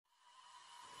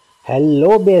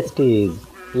Hello besties,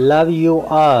 love you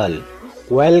all.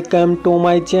 Welcome to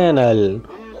my channel.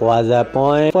 Fazza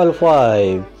point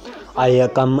 5. I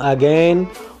come again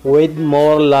with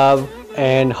more love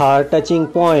and heart-touching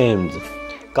poems.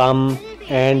 Come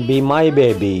and be my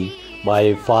baby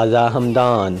by Sheikh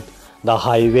Hamdan. The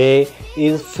highway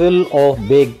is full of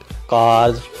big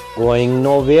cars going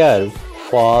nowhere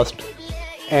fast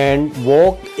and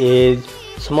walk is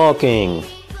smoking.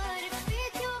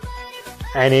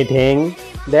 Anything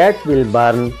that will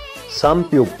burn. Some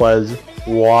pupils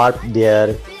warp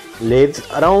their lives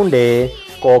around a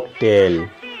cocktail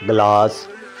glass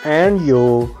and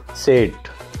you sit,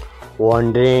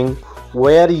 wondering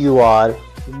where you are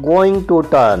going to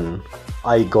turn.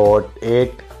 I got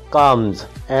it, comes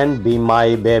and be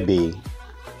my baby.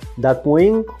 The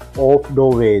queen of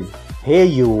doorways, hey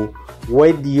you,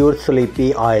 with your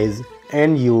sleepy eyes,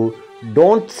 and you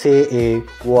don't say a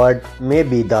word,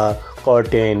 maybe the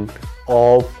curtain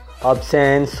of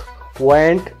absence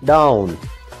went down.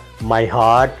 My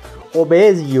heart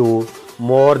obeys you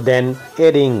more than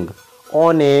a ring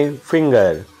on a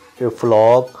finger. A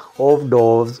flock of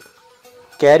doves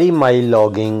carry my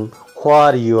longing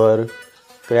for your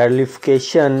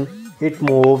gratification. It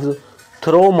moves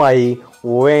through my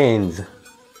veins.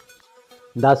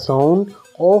 The sound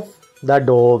of the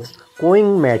doves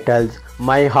cooing metals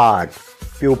my heart.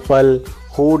 People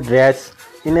who dress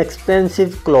in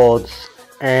expensive clothes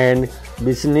and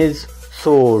business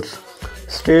suits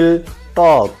still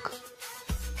talk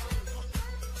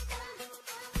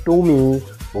to me.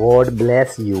 God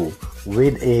bless you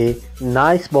with a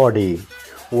nice body,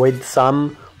 with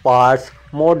some parts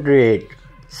moderate,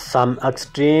 some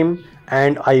extreme,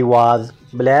 and I was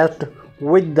blessed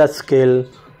with the skill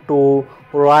to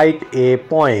write a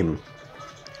poem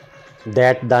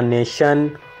that the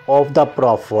nation of the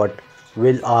prophet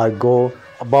will argue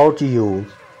about you.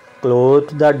 Close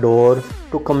the door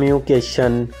to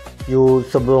communication, you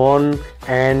stubborn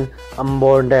and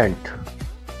abundant.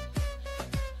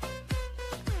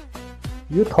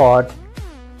 You thought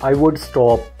I would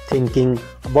stop thinking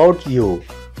about you,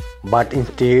 but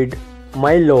instead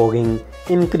my longing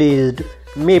increased.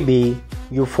 Maybe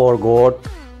you forgot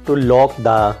to lock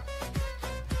the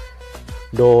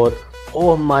door.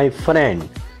 Oh my friend,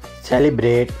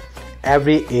 celebrate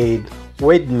every Eid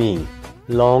with me.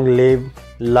 Long live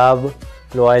love,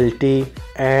 loyalty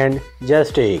and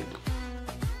justice.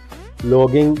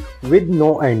 Longing with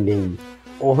no ending.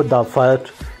 Oh, the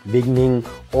first beginning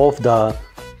of the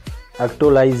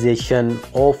actualization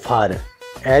of her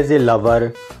as a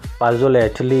lover,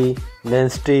 passionately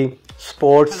density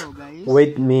sports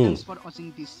with me. Thanks for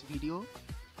watching this video.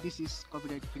 This is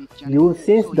copyright free channel. You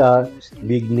since the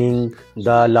beginning,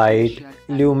 the light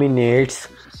illuminates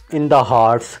in the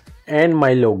hearts and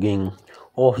my longing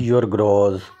of your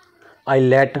growth. I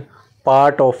let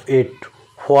part of it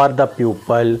for the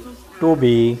pupil to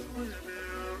be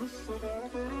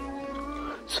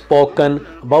spoken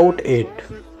about it.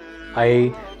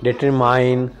 I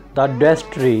determine the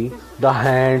destiny, the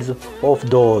hands of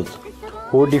those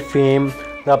who defame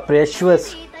the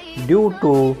precious due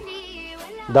to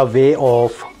the way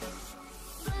of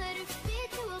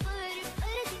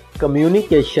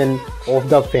communication of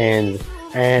the fans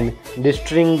and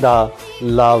destroying the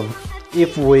love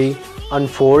if we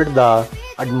unfold the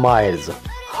admires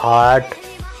heart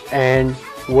and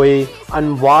we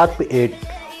unwarp it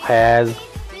has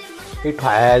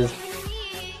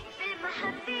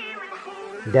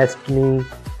destiny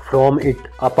from it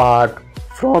apart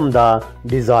from the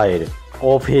desire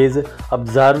of his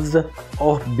observes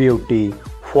of beauty.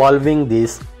 Following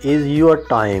this is your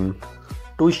time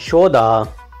to show the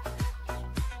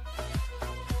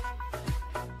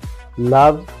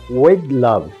love with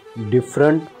love,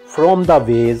 different from the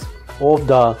ways of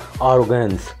the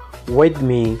arrogance. With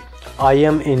me, I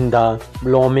am in the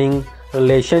blooming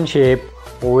relationship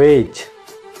which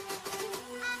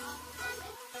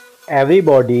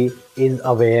everybody is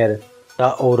aware.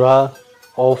 The aura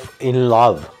of in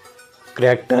love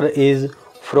character is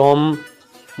from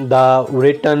the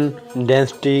written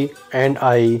density, and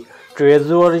I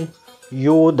treasure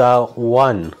you, the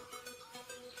one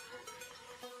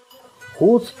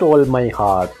who stole my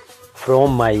heart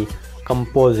from my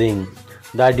composing,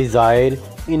 the desire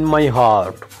in my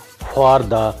heart for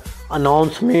the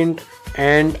announcement,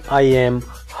 and I am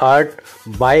hurt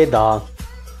by the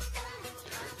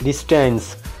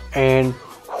distance, and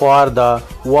for the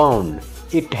wound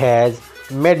it has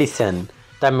medicine.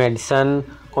 The medicine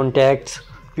contacts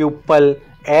pupil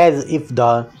as if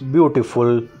the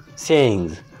beautiful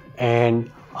sayings,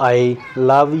 and I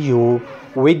love you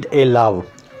with a love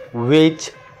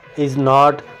which is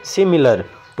not similar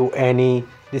to any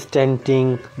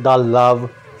distancing the love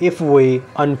if we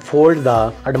unfold the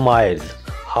admires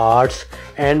hearts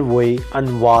and we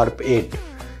unwarp it.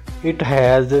 It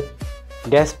has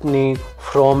destiny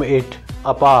from it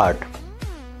apart.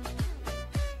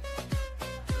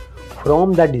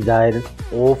 From the desire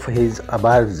of his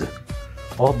abuse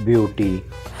of beauty,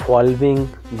 following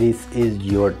this is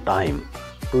your time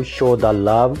to show the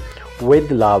love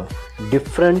with love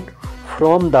different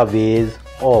from the ways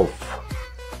of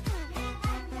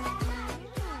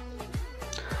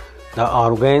the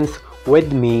arrogance.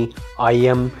 With me, I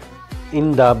am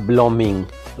in the blooming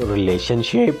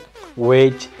relationship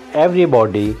which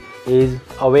everybody is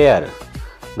aware.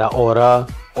 The aura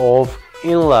of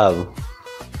in love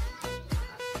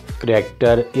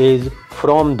character is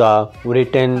from the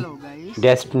written Hello guys,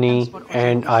 destiny, thanks for watching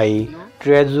and this I video.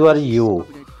 treasure This is you,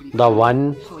 copyright free. the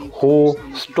one So if who you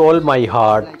like stole video, my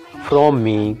heart like, comment, from share,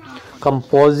 me, and follow.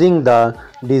 composing the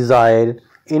desire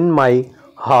in my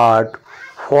heart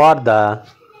for the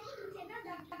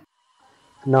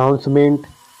announcement,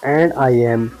 and I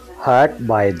am hurt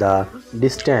by the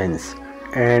distance,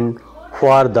 and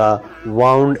for the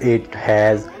wound it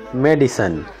has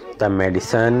medicine. The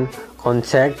medicine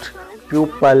concept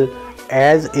pupil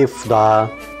as if the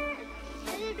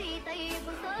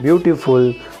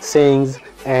beautiful sings,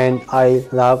 and I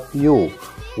love you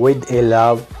with a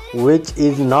love which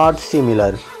is not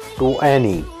similar to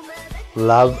any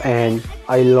love, and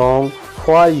I long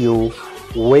for you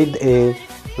with a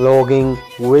longing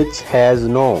which has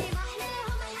no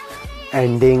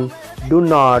ending. Do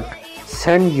not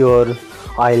send your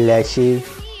eyelashes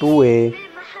to a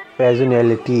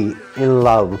personality in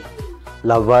love.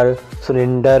 Lover,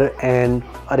 surrender and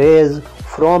erase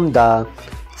from the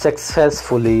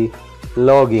successfully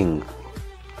logging.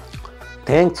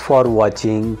 Thanks for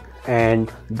watching,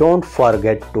 and don't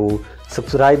forget to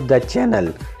subscribe the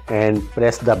channel and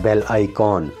press the bell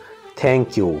icon.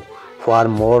 Thank you. For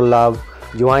more love,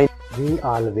 join me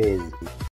always.